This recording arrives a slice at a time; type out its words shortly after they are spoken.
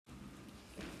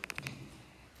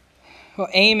Well,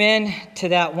 amen to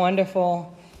that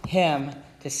wonderful hymn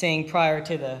to sing prior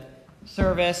to the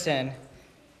service. And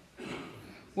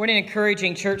what an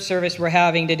encouraging church service we're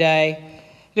having today.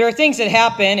 There are things that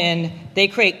happen and they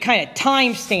create kind of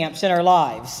time stamps in our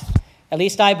lives. At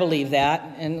least I believe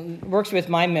that, and it works with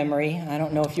my memory. I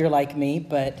don't know if you're like me,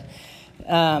 but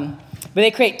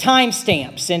they create time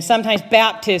stamps, and sometimes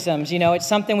baptisms, it's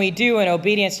something we do in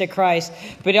obedience to Christ,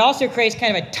 but it also creates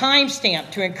kind of a time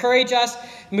stamp to encourage us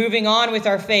moving on with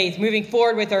our faith, moving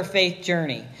forward with our faith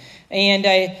journey. And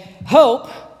I hope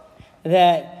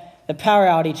that the power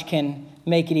outage can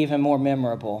make it even more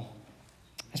memorable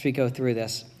as we go through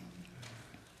this.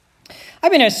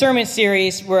 I've been in a sermon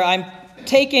series where I'm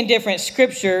taking different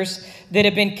scriptures that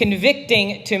have been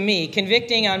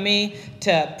convicting on me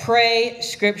to pray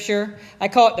scripture. I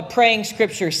call it the Praying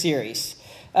Scripture series.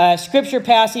 Scripture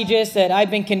passages that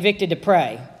I've been convicted to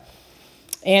pray.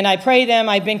 And I pray them.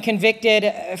 I've been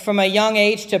convicted from a young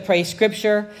age to pray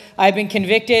scripture. I've been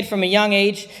convicted from a young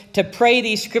age to pray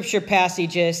these scripture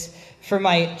passages for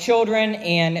my children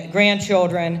and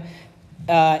grandchildren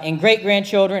and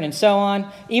great-grandchildren and so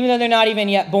on, even though they're not even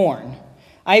yet born.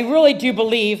 I really do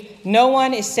believe no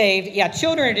one is saved. Yeah,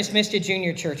 children are dismissed at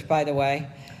junior church, by the way.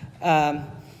 I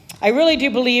really do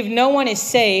believe no one is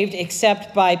saved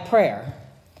except by prayer.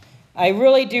 I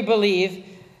really do believe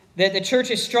that the church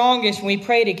is strongest when we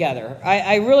pray together.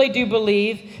 I really do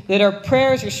believe that our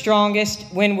prayers are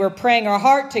strongest when we're praying our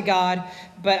heart to God,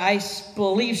 but I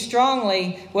believe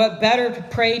strongly what better to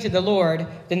pray to the Lord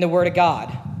than the Word of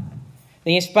God,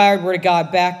 the inspired Word of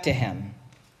God back to Him.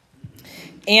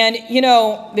 And,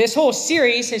 this whole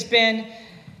series has been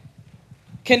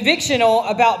convictional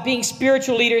about being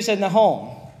spiritual leaders in the home,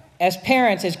 as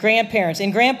parents, as grandparents.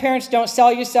 And grandparents, don't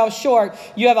sell yourself short.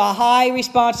 You have a high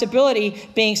responsibility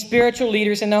being spiritual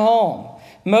leaders in the home.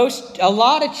 A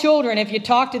lot of children, if you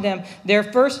talk to them, their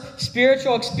first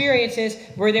spiritual experiences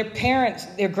were their parents,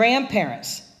 their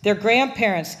grandparents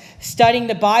studying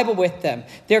the Bible with them,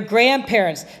 their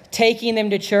grandparents taking them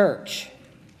to church.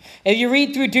 If you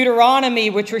read through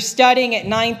Deuteronomy, which we're studying at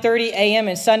 9:30 a.m.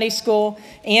 in Sunday school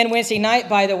and Wednesday night,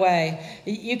 by the way,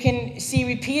 you can see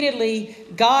repeatedly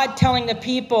God telling the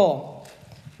people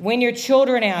when your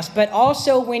children ask, but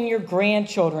also when your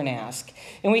grandchildren ask.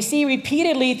 And we see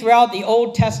repeatedly throughout the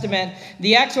Old Testament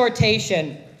the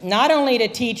exhortation not only to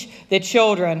teach the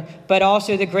children, but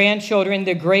also the grandchildren,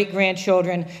 the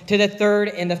great-grandchildren, to the third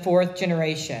and the fourth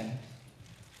generation.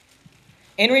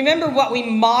 And remember, what we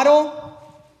model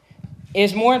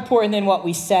is more important than what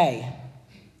we say.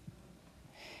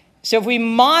 So if we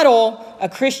model a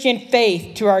Christian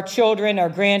faith to our children, our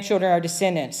grandchildren, our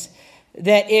descendants,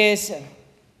 that is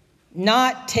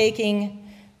not taking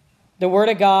the Word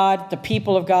of God, the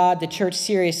people of God, the church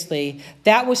seriously,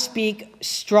 that will speak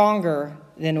stronger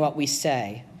than what we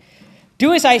say.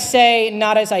 Do as I say,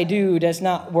 not as I do, does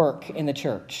not work in the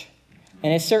church.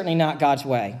 And it's certainly not God's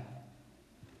way.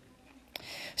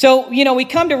 So, we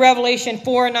come to Revelation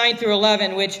 4, 9 through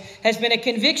 11, which has been a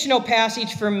convictional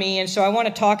passage for me, and so I want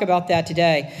to talk about that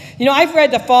today. I've read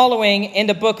the following in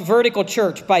the book Vertical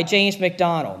Church by James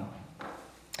MacDonald.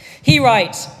 He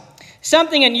writes,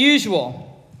 "Something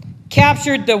unusual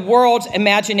captured the world's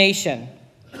imagination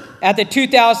at the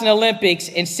 2000 Olympics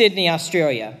in Sydney,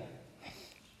 Australia.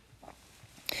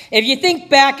 If you think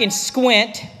back and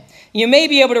squint, you may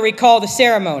be able to recall the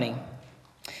ceremony.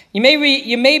 You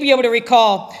may be able to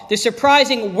recall the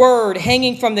surprising word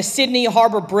hanging from the Sydney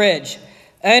Harbour Bridge,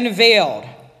 unveiled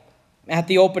at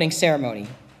the opening ceremony.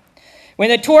 When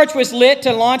the torch was lit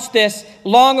to launch this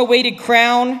long-awaited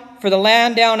crown for the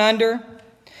land down under,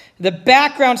 the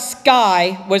background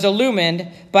sky was illumined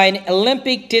by an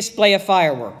Olympic display of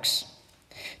fireworks.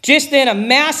 Just then, a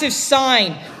massive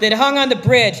sign that hung on the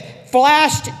bridge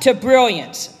flashed to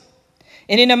brilliance.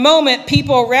 And in a moment,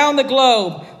 people around the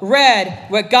globe read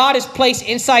what God has placed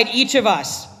inside each of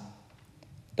us.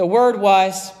 The word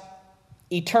was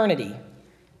eternity.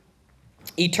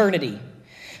 Eternity.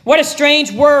 What a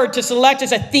strange word to select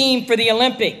as a theme for the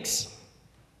Olympics.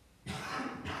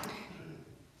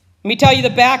 Let me tell you the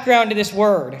background to this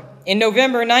word. In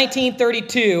November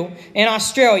 1932, in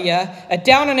Australia, a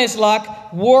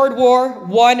down-on-his-luck World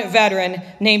War I veteran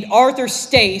named Arthur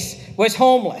Stace was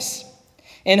homeless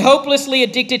and hopelessly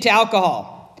addicted to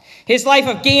alcohol. His life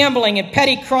of gambling and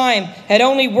petty crime had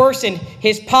only worsened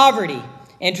his poverty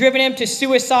and driven him to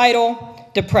suicidal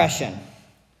depression.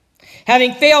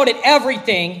 Having failed at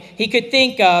everything he could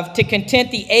think of to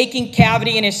content the aching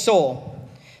cavity in his soul,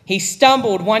 he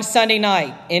stumbled one Sunday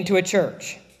night into a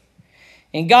church.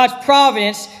 In God's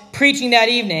providence, preaching that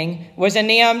evening was a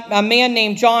man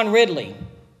named John Ridley,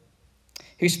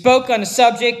 who spoke on the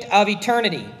subject of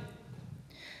eternity.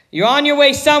 You're on your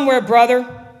way somewhere,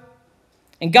 brother.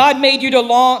 And God made you to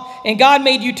long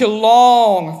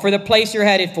for the place you're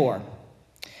headed for.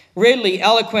 Ridley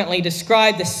eloquently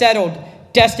described the settled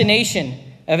destination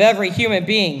of every human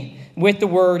being with the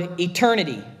word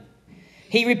eternity.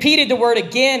 He repeated the word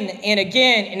again and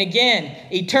again and again.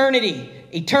 Eternity,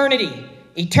 eternity,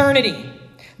 eternity.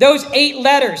 Those 8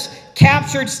 letters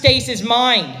captured Stace's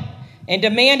mind and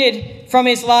demanded from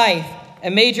his life a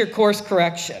major course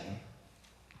correction.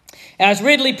 As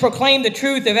Ridley proclaimed the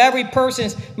truth of every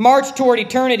person's march toward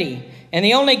eternity and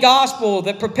the only gospel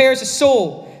that prepares a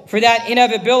soul for that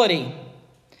inevitability,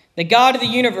 the God of the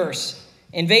universe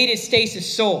invaded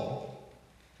Stace's soul.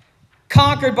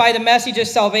 Conquered by the message of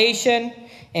salvation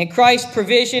and Christ's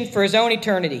provision for his own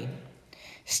eternity,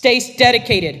 Stace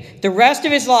dedicated the rest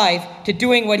of his life to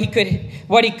doing what he could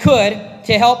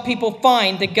to help people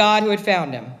find the God who had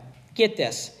found him. Get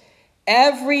this.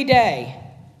 Every day,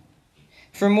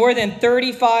 for more than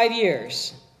 35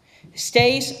 years,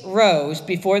 Stace rose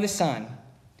before the sun,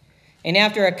 and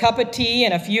after a cup of tea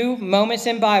and a few moments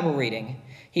in Bible reading,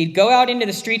 he'd go out into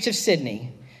the streets of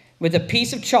Sydney with a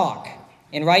piece of chalk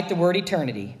and write the word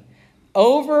eternity.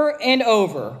 Over and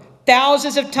over,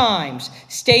 thousands of times,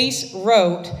 Stace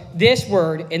wrote this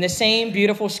word in the same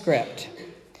beautiful script.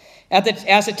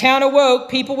 As the town awoke,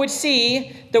 people would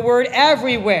see the word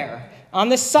everywhere, on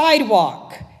the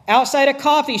sidewalk, outside a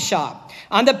coffee shop,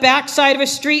 on the backside of a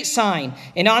street sign,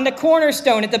 and on the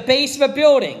cornerstone at the base of a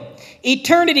building.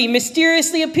 Eternity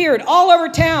mysteriously appeared all over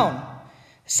town.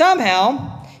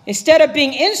 Somehow, instead of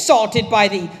being insulted by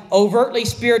the overtly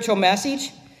spiritual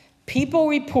message, people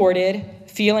reported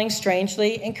feeling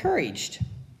strangely encouraged.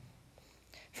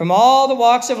 From all the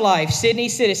walks of life, Sydney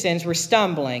citizens were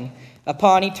stumbling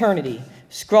upon eternity,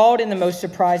 scrawled in the most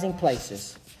surprising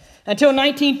places. Until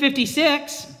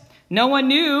 1956, no one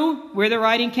knew where the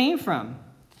writing came from.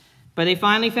 But they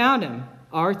finally found him,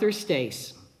 Arthur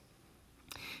Stace.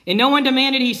 And no one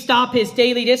demanded he stop his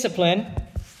daily discipline.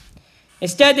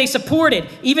 Instead, they supported,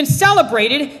 even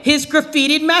celebrated his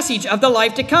graffitied message of the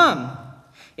life to come.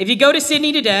 If you go to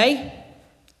Sydney today,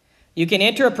 you can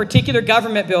enter a particular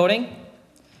government building,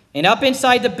 and up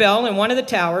inside the bell in one of the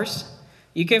towers,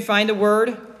 you can find the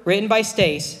word written by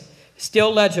Stace,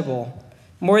 still legible,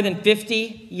 more than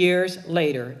 50 years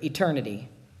later, eternity.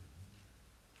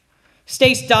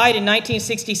 Stace died in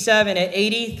 1967 at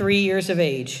 83 years of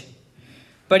age,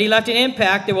 but he left an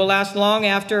impact that will last long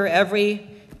after every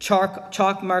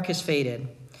chalk mark has faded.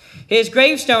 His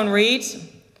gravestone reads,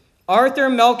 Arthur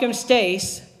Malcolm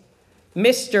Stace,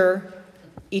 Mr.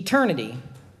 Eternity,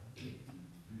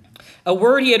 a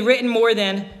word he had written more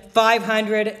than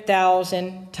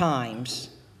 500,000 times.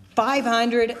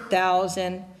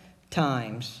 500,000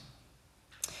 times.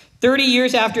 30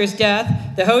 years after his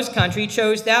death, the host country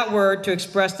chose that word to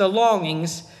express the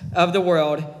longings of the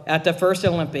world at the first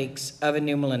Olympics of a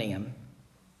new millennium.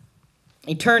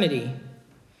 Eternity.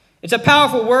 It's a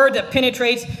powerful word that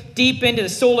penetrates deep into the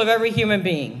soul of every human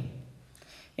being.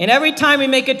 And every time we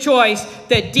make a choice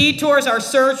that detours our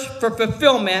search for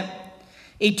fulfillment,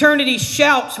 eternity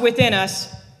shouts within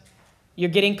us, you're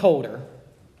getting colder.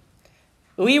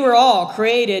 We were all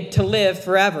created to live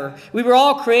forever. We were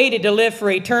all created to live for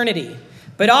eternity.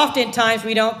 But oftentimes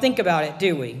we don't think about it,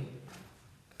 do we?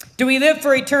 Do we live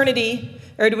for eternity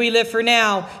or do we live for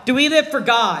now? Do we live for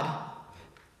God?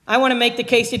 I want to make the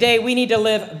case today we need to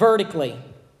live vertically.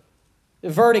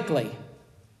 Vertically.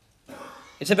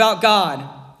 It's about God.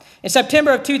 In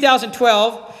September of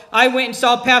 2012, I went and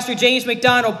saw Pastor James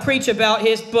McDonald preach about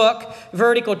his book,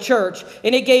 Vertical Church,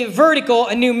 and it gave vertical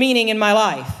a new meaning in my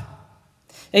life.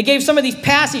 It gave some of these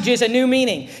passages a new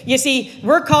meaning. You see,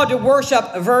 we're called to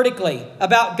worship vertically,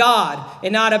 about God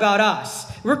and not about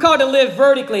us. We're called to live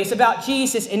vertically. It's about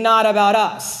Jesus and not about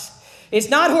us. It's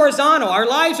not horizontal. Our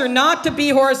lives are not to be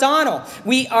horizontal.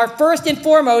 We are first and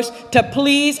foremost to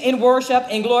please and worship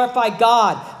and glorify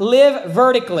God. Live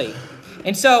vertically.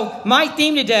 And so my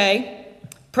theme today,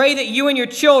 pray that you and your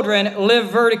children live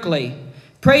vertically.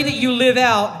 Pray that you live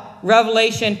out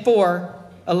Revelation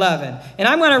 4:11. And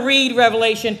I'm going to read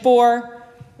Revelation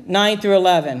 4:9 through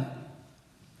 11.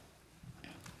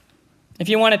 If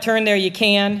you want to turn there, you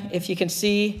can, if you can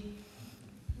see.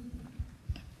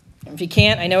 If you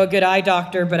can't, I know a good eye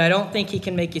doctor, but I don't think he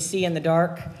can make you see in the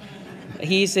dark.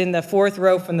 He's in the fourth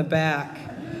row from the back.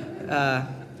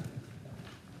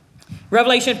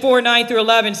 Revelation 4:9 through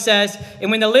 11 says, "And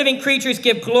when the living creatures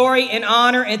give glory and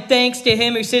honor and thanks to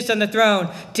him who sits on the throne,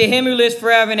 to him who lives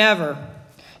forever and ever,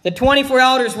 the 24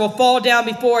 elders will fall down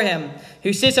before him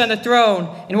who sits on the throne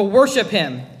and will worship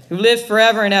him who lives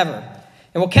forever and ever.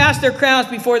 and will cast their crowns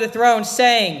before the throne,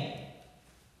 saying,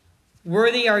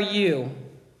 Worthy are you,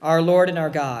 our Lord and our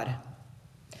God,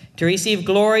 to receive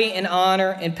glory and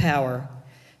honor and power.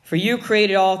 For you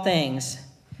created all things,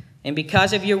 and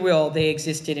because of your will they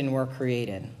existed and were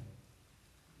created.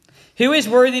 Who is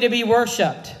worthy to be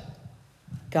worshipped?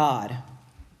 God.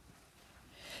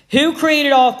 Who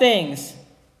created all things?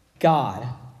 God.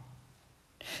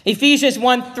 Ephesians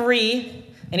 1:3,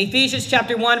 in Ephesians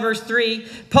chapter 1, verse 3,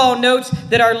 Paul notes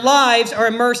that our lives are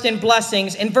immersed in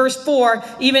blessings. And verse 4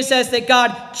 even says that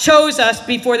God chose us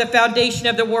before the foundation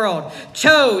of the world.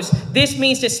 Chose, this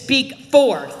means to speak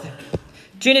forth.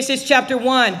 Genesis chapter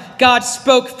 1, God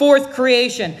spoke forth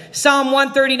creation. Psalm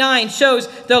 139 shows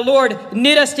the Lord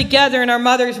knit us together in our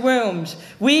mother's wombs.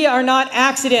 We are not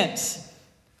accidents.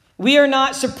 We are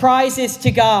not surprises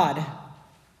to God.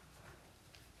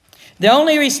 The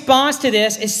only response to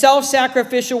this is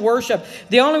self-sacrificial worship.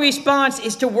 The only response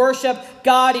is to worship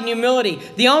God in humility.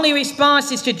 The only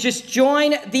response is to just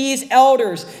join these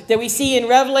elders that we see in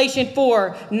Revelation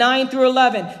 4, 9 through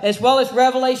 11, as well as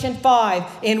Revelation 5,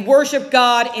 and worship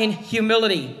God in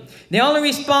humility. The only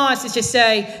response is to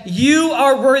say, you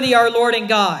are worthy, our Lord and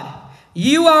God.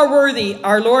 You are worthy,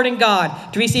 our Lord and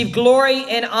God, to receive glory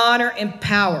and honor and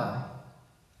power.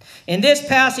 In this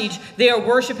passage, they are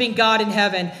worshiping God in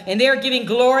heaven, and they are giving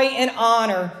glory and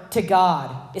honor to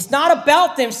God. It's not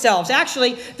about themselves.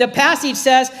 Actually, the passage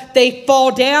says they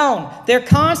fall down. They're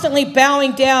constantly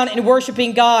bowing down and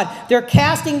worshiping God. They're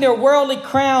casting their worldly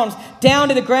crowns down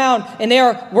to the ground, and they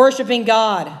are worshiping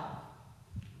God.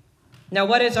 Now,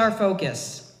 what is our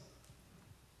focus?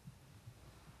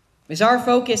 Is our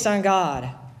focus on God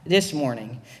this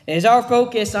morning? Is our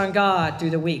focus on God through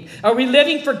the week? Are we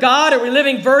living for God? Are we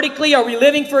living vertically? Are we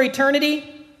living for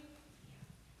eternity?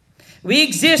 We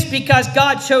exist because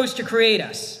God chose to create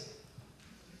us.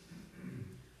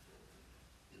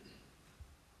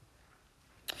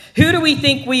 Who do we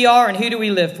think we are, and who do we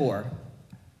live for?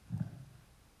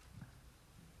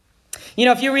 You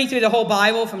know, if you read through the whole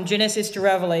Bible from Genesis to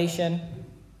Revelation,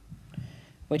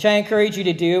 which I encourage you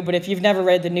to do, but if you've never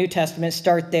read the New Testament,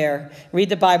 start there. Read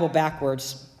the Bible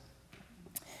backwards.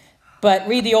 But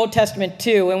read the Old Testament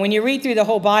too. And when you read through the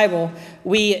whole Bible,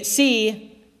 we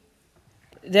see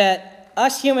that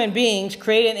us human beings,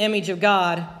 created in the image of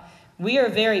God, we are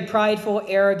very prideful,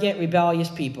 arrogant, rebellious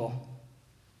people.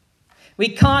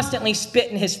 We constantly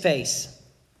spit in his face.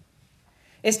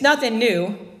 It's nothing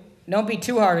new. Don't be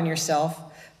too hard on yourself,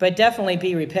 but definitely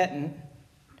be repentant.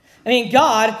 I mean,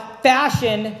 God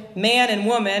fashioned man and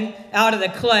woman out of the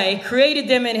clay, created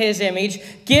them in his image,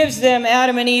 gives them,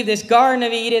 Adam and Eve, this Garden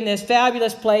of Eden, this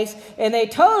fabulous place, and they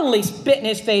totally spit in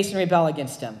his face and rebel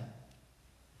against him.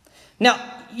 Now,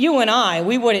 you and I,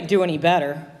 we wouldn't do any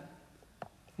better.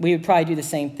 We would probably do the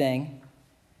same thing.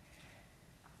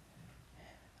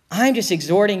 I'm just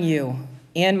exhorting you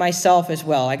and myself as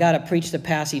well. I got to preach the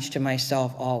passage to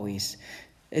myself always.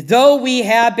 Though we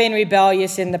have been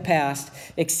rebellious in the past,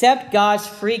 accept God's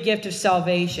free gift of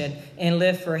salvation and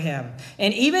live for him.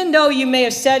 And even though you may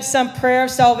have said some prayer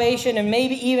of salvation and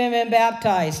maybe even been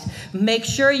baptized, make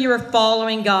sure you are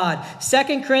following God.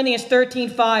 2 Corinthians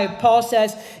 13:5, Paul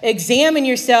says, examine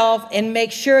yourself and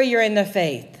make sure you're in the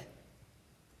faith.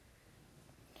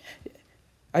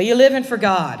 Are you living for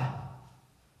God?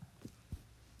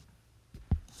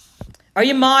 Are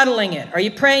you modeling it? Are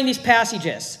you praying these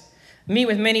passages? Meet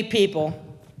with many people.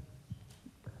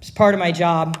 It's part of my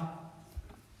job.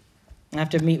 I have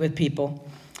to meet with people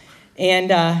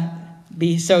and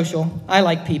be social. I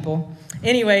like people.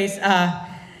 Anyways,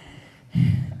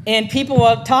 and people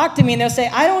will talk to me and they'll say,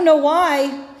 I don't know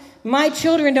why my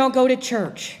children don't go to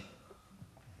church.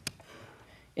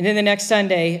 And then the next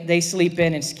Sunday, they sleep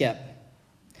in and skip.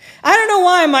 I don't know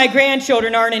why my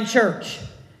grandchildren aren't in church.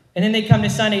 And then they come to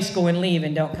Sunday school and leave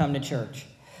and don't come to church.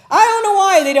 I don't know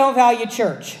why they don't value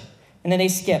church. And then they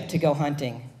skip to go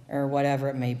hunting or whatever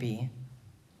it may be.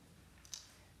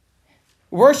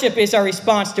 Worship is our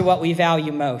response to what we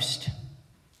value most.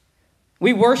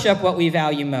 We worship what we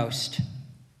value most.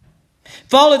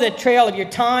 Follow the trail of your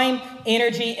time,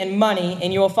 energy, and money,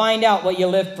 and you will find out what you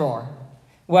live for.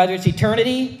 Whether it's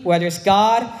eternity, whether it's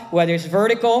God, whether it's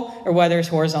vertical, or whether it's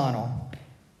horizontal.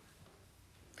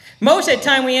 Most of the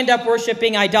time we end up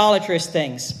worshiping idolatrous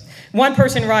things. One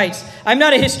person writes, I'm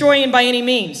not a historian by any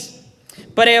means,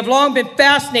 but I have long been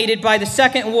fascinated by the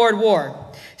Second World War.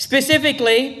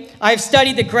 Specifically, I have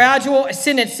studied the gradual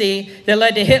ascendancy that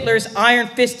led to Hitler's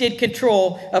iron-fisted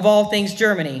control of all things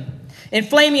Germany.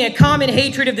 Inflaming a common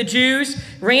hatred of the Jews,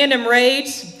 random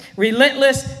raids,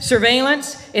 relentless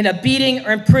surveillance, and the beating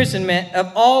or imprisonment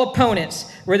of all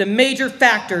opponents were the major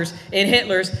factors in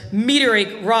Hitler's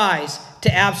meteoric rise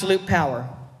to absolute power.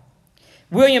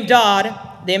 William Dodd,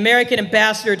 the American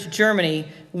ambassador to Germany,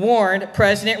 warned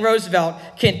President Roosevelt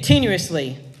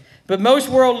continuously, but most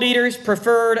world leaders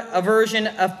preferred a version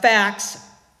of facts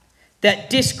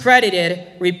that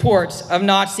discredited reports of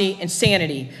Nazi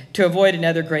insanity to avoid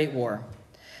another great war.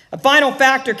 A final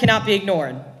factor cannot be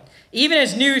ignored. Even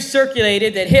as news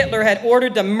circulated that Hitler had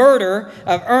ordered the murder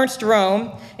of Ernst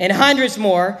Röhm and hundreds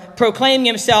more, proclaiming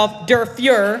himself Der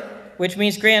Führer, which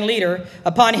means grand leader,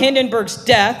 upon Hindenburg's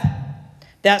death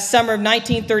that summer of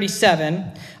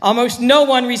 1937, almost no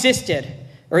one resisted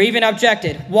or even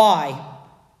objected. Why?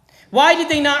 Why did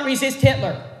they not resist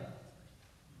Hitler?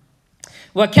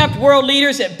 What kept world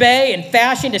leaders at bay and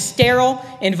fashioned a sterile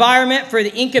environment for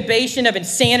the incubation of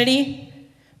insanity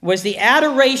was the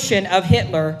adoration of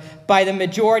Hitler by the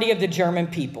majority of the German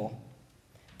people.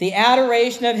 The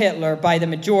adoration of Hitler by the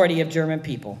majority of German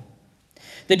people.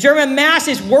 The German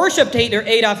masses worshipped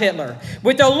Adolf Hitler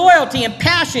with a loyalty and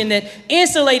passion that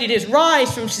insulated his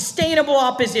rise from sustainable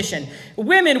opposition.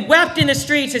 Women wept in the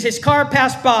streets as his car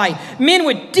passed by. Men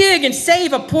would dig and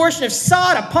save a portion of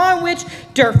sod upon which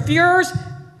Der Führer's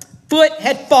foot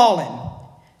had fallen.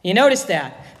 You notice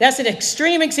that? That's an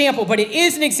extreme example, but it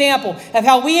is an example of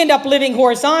how we end up living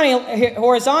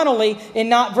horizontally and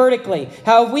not vertically.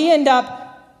 How we end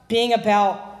up being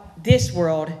about this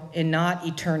world and not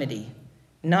eternity.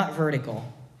 Not vertical.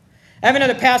 I have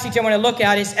another passage I want to look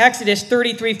at. It's Exodus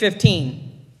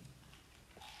 33:15.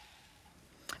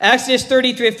 Exodus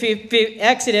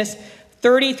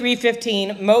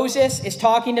 33:15. Moses is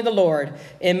talking to the Lord,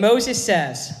 and Moses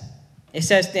says,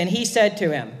 then he said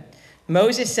to him,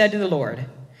 Moses said to the Lord,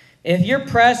 if your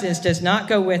presence does not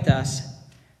go with us,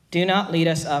 do not lead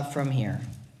us up from here.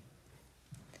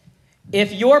 If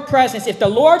the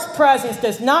Lord's presence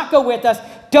does not go with us,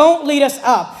 don't lead us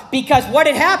up. Because what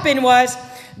had happened was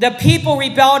the people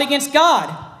rebelled against God.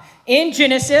 In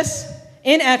Genesis,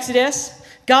 in Exodus,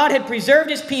 God had preserved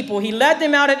his people. He led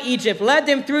them out of Egypt, led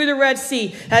them through the Red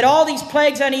Sea, had all these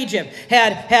plagues on Egypt,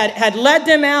 had led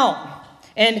them out.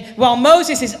 And while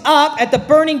Moses is up at the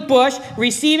burning bush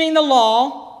receiving the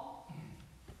law,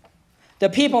 the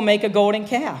people make a golden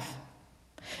calf.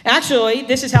 Actually,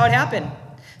 this is how it happened.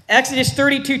 Exodus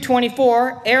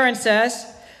 32:24, Aaron says,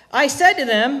 I said to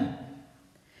them,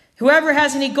 whoever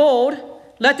has any gold,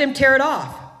 let them tear it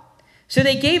off. So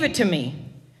they gave it to me,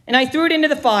 and I threw it into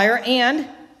the fire, and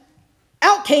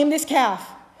out came this calf.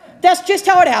 That's just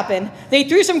how it happened. They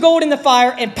threw some gold in the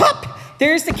fire, and pop,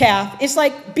 there's the calf. It's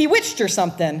like Bewitched or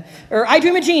something, or I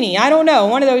Dream a Genie. I don't know,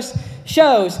 one of those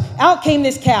shows. Out came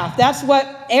this calf. That's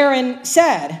what Aaron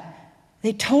said.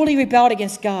 They totally rebelled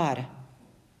against God.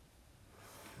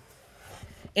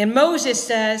 And Moses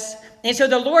says, and so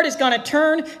the Lord is going to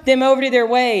turn them over to their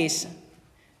ways.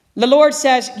 The Lord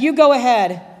says, you go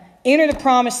ahead, enter the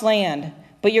promised land,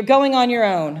 but you're going on your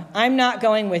own. I'm not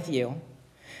going with you.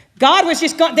 God was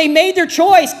just going, they made their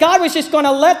choice. God was just going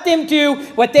to let them do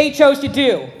what they chose to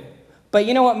do. But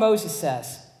you know what Moses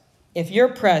says? If your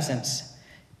presence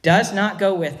does not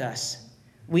go with us,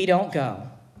 we don't go.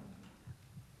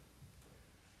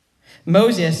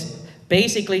 Moses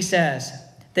basically says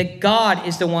that God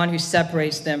is the one who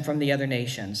separates them from the other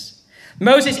nations.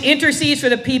 Moses intercedes for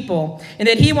the people and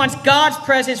that he wants God's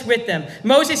presence with them.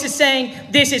 Moses is saying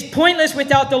this is pointless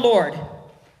without the Lord.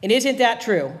 And isn't that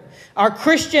true? Our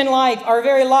Christian life, our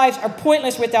very lives are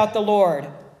pointless without the Lord.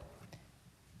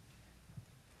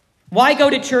 Why go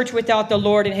to church without the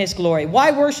Lord and his glory?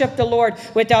 Why worship the Lord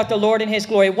without the Lord and his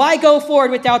glory? Why go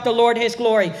forward without the Lord and his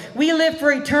glory? We live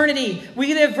for eternity.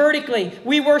 We live vertically.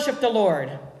 We worship the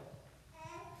Lord.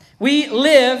 We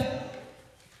live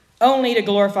only to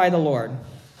glorify the Lord.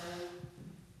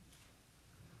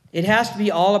 It has to be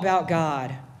all about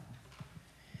God.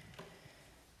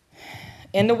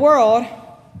 In the world,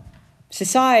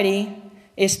 society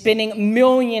is spending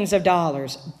millions of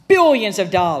dollars, billions of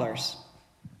dollars,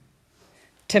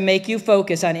 to make you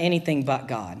focus on anything but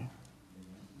God.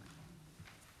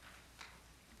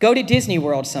 Go to Disney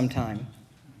World sometime.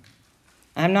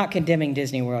 I'm not condemning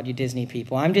Disney World, you Disney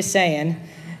people. I'm just saying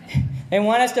they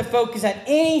want us to focus on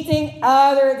anything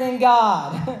other than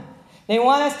God. They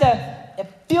want to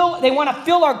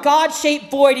fill our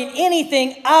God-shaped void in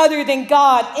anything other than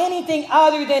God, anything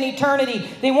other than eternity.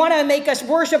 They want to make us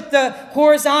worship the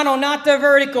horizontal, not the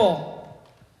vertical.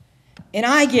 And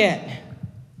I get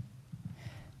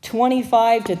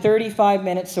 25 to 35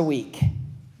 minutes a week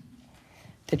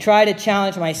to try to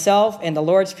challenge myself and the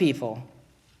Lord's people.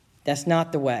 That's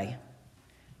not the way.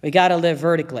 We got to live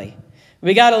vertically.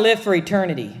 We got to live for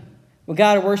eternity. We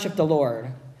got to worship the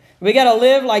Lord. We got to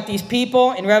live like these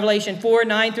people in Revelation 4,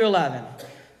 9 through 11,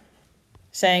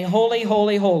 saying, holy,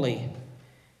 holy, holy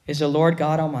is the Lord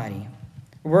God Almighty.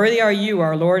 Worthy are you,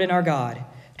 our Lord and our God,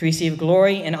 to receive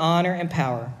glory and honor and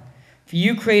power. For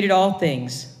you created all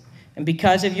things, and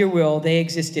because of your will they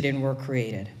existed and were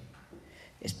created.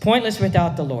 It's pointless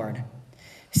without the Lord.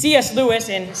 C.S. Lewis,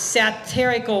 in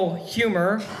satirical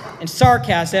humor and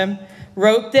sarcasm,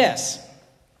 wrote this.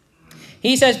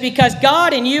 He says, because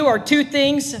God and you are two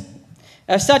things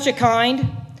of such a kind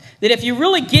that if you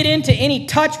really get into any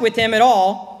touch with him at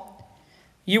all,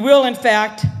 you will, in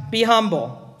fact, be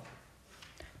humble.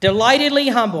 Delightedly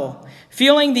humble,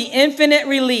 feeling the infinite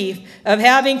relief of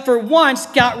having for once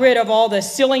got rid of all the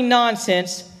silly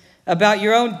nonsense about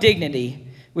your own dignity,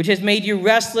 which has made you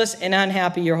restless and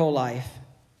unhappy your whole life.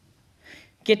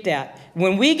 Get that.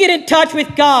 When we get in touch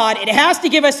with God, it has to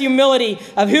give us humility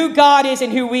of who God is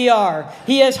and who we are.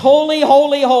 He is holy,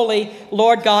 holy, holy,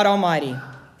 Lord God Almighty.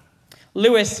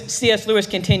 C.S. Lewis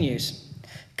continues,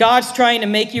 God's trying to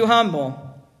make you humble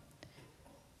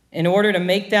in order to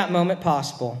make that moment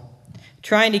possible.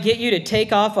 Trying to get you to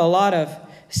take off a lot of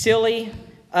silly,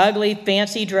 ugly,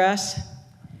 fancy dress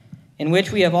in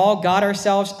which we have all got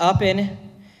ourselves up in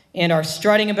and are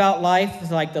strutting about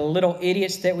life like the little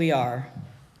idiots that we are.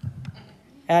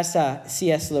 That's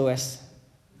C.S. Lewis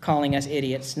calling us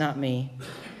idiots, not me.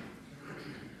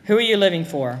 Who are you living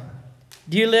for?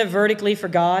 Do you live vertically for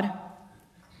God?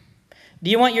 Do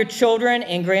you want your children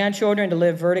and grandchildren to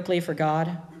live vertically for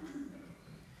God?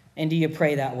 And do you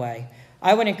pray that way?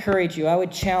 I would encourage you, I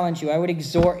would challenge you, I would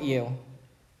exhort you,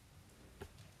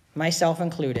 myself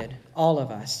included, all of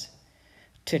us,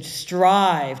 to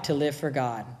strive to live for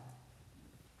God.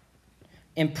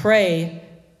 And pray,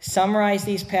 summarize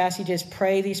these passages,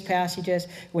 pray these passages.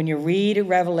 When you read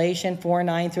Revelation 4,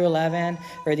 9 through 11,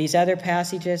 or these other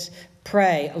passages,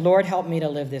 pray, Lord, help me to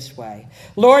live this way.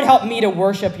 Lord, help me to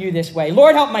worship you this way.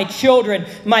 Lord, help my children,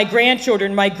 my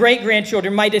grandchildren, my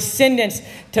great-grandchildren, my descendants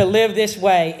to live this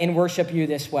way and worship you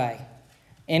this way.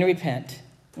 And repent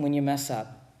when you mess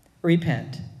up.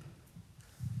 Repent.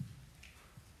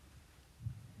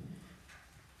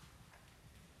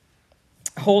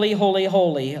 Holy, holy,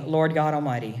 holy, Lord God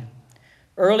Almighty.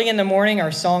 Early in the morning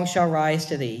our song shall rise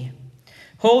to thee.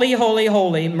 Holy, holy,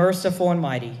 holy, merciful and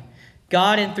mighty,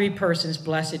 God in three persons,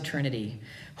 blessed Trinity.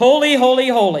 Holy, holy,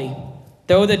 holy,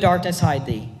 though the darkness hide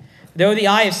thee, though the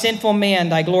eye of sinful man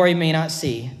thy glory may not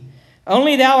see.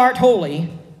 Only thou art holy,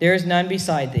 there is none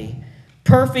beside thee,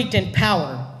 perfect in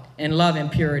power and love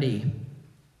and purity.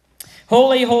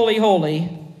 Holy, holy,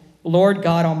 holy, Lord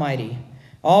God Almighty.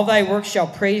 All thy works shall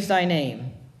praise thy name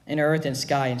in earth and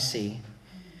sky and sea.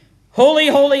 Holy,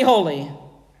 holy, holy,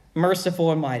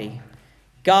 merciful and mighty,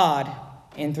 God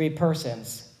in three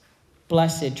persons,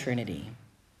 blessed Trinity.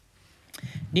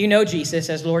 Do you know Jesus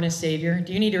as Lord and Savior?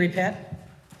 Do you need to repent?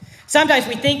 Sometimes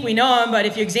we think we know him, but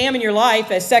if you examine your life,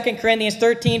 as 2 Corinthians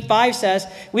 13:5 says,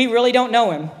 we really don't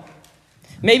know him.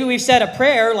 Maybe we've said a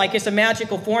prayer like it's a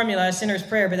magical formula, a sinner's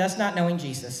prayer, but that's not knowing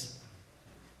Jesus.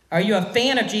 Are you a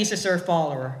fan of Jesus or a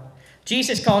follower?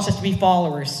 Jesus calls us to be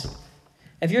followers.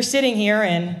 If you're sitting here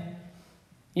and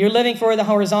you're living for the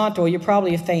horizontal, you're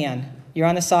probably a fan. You're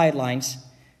on the sidelines.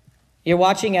 You're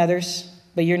watching others,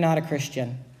 but you're not a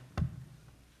Christian.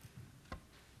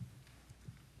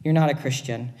 You're not a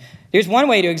Christian. There's one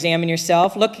way to examine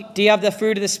yourself. Look, do you have the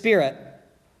fruit of the Spirit?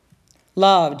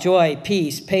 Love, joy,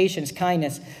 peace, patience,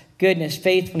 kindness, goodness,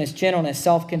 faithfulness, gentleness,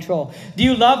 self-control. Do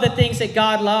you love the things that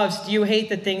God loves? Do you hate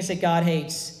the things that God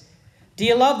hates? Do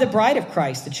you love the bride of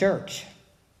Christ, the church?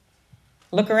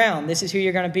 Look around. This is who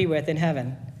you're going to be with in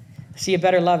heaven. So you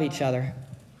better love each other.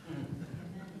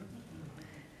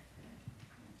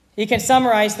 You can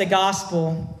summarize the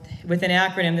gospel with an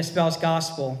acronym that spells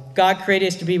gospel. God created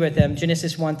us to be with him,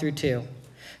 Genesis 1 through 2.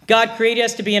 God created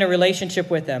us to be in a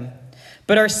relationship with him.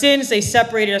 But our sins, they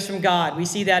separated us from God. We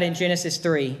see that in Genesis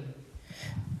 3.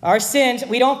 Our sins,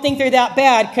 we don't think they're that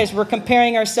bad because we're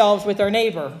comparing ourselves with our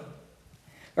neighbor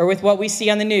or with what we see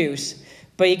on the news.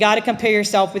 But you got to compare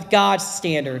yourself with God's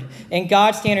standard. And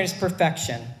God's standard is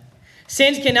perfection.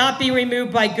 Sins cannot be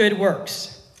removed by good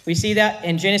works. We see that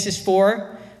in Genesis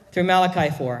 4 through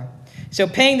Malachi 4. So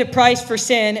paying the price for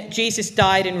sin, Jesus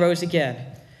died and rose again.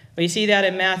 We see that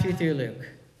in Matthew through Luke.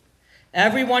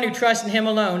 Everyone who trusts in him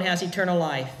alone has eternal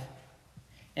life.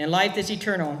 And life that's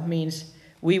eternal means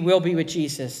we will be with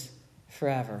Jesus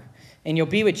forever. And you'll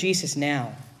be with Jesus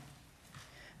now.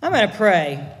 I'm going to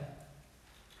pray.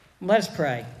 Let us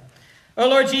pray. Oh,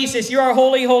 Lord Jesus, you are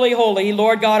holy, holy, holy,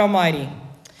 Lord God Almighty.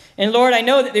 And Lord, I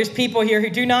know that there's people here who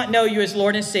do not know you as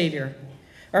Lord and Savior.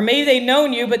 Or maybe they've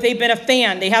known you, but they've been a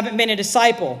fan. They haven't been a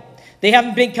disciple. They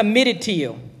haven't been committed to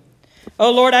you.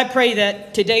 Oh, Lord, I pray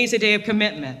that today's a day of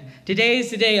commitment. Today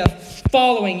is the day of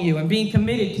following you and being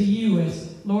committed to you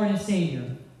as Lord and Savior.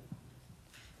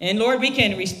 And Lord, we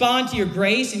can respond to your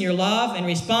grace and your love and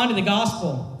respond to the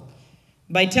gospel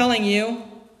by telling you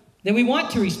that we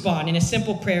want to respond in a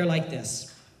simple prayer like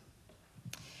this.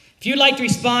 If you'd like to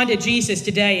respond to Jesus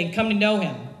today and come to know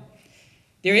him,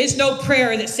 there is no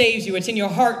prayer that saves you. It's in your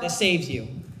heart that saves you.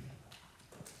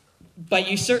 But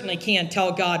you certainly can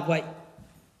tell God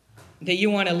that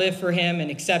you want to live for him and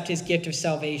accept his gift of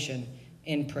salvation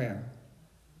in prayer.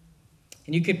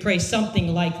 And you could pray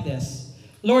something like this.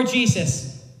 Lord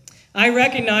Jesus, I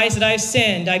recognize that I've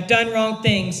sinned, I've done wrong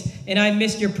things, and I've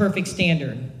missed your perfect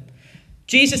standard.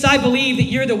 Jesus, I believe that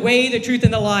you're the way, the truth,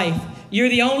 and the life. You're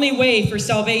the only way for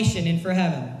salvation and for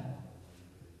heaven.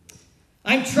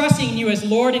 I'm trusting you as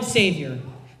Lord and Savior.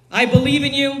 I believe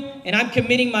in you, and I'm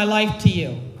committing my life to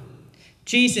you.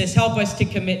 Jesus, help us to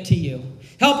commit to you.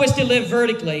 Help us to live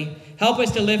vertically. Help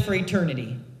us to live for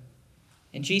eternity.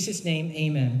 In Jesus' name,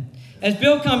 amen. As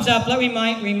Bill comes up, let me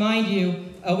remind you,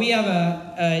 we have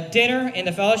a dinner in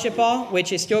the fellowship hall,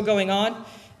 which is still going on.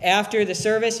 After the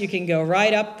service, you can go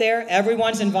right up there.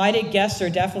 Everyone's invited. Guests are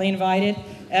definitely invited.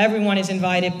 Everyone is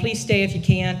invited. Please stay if you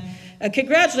can.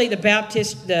 Congratulate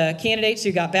the candidates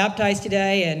who got baptized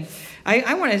today. And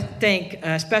I want to thank,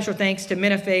 special thanks to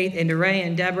Men of Faith and to Ray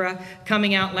and Deborah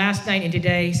coming out last night and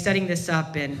today, setting this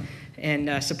up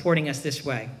and supporting us this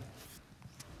way.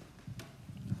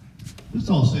 Let's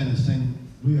all stand and sing.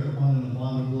 We are one in the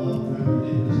bond of love. Forever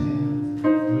in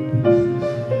his hand.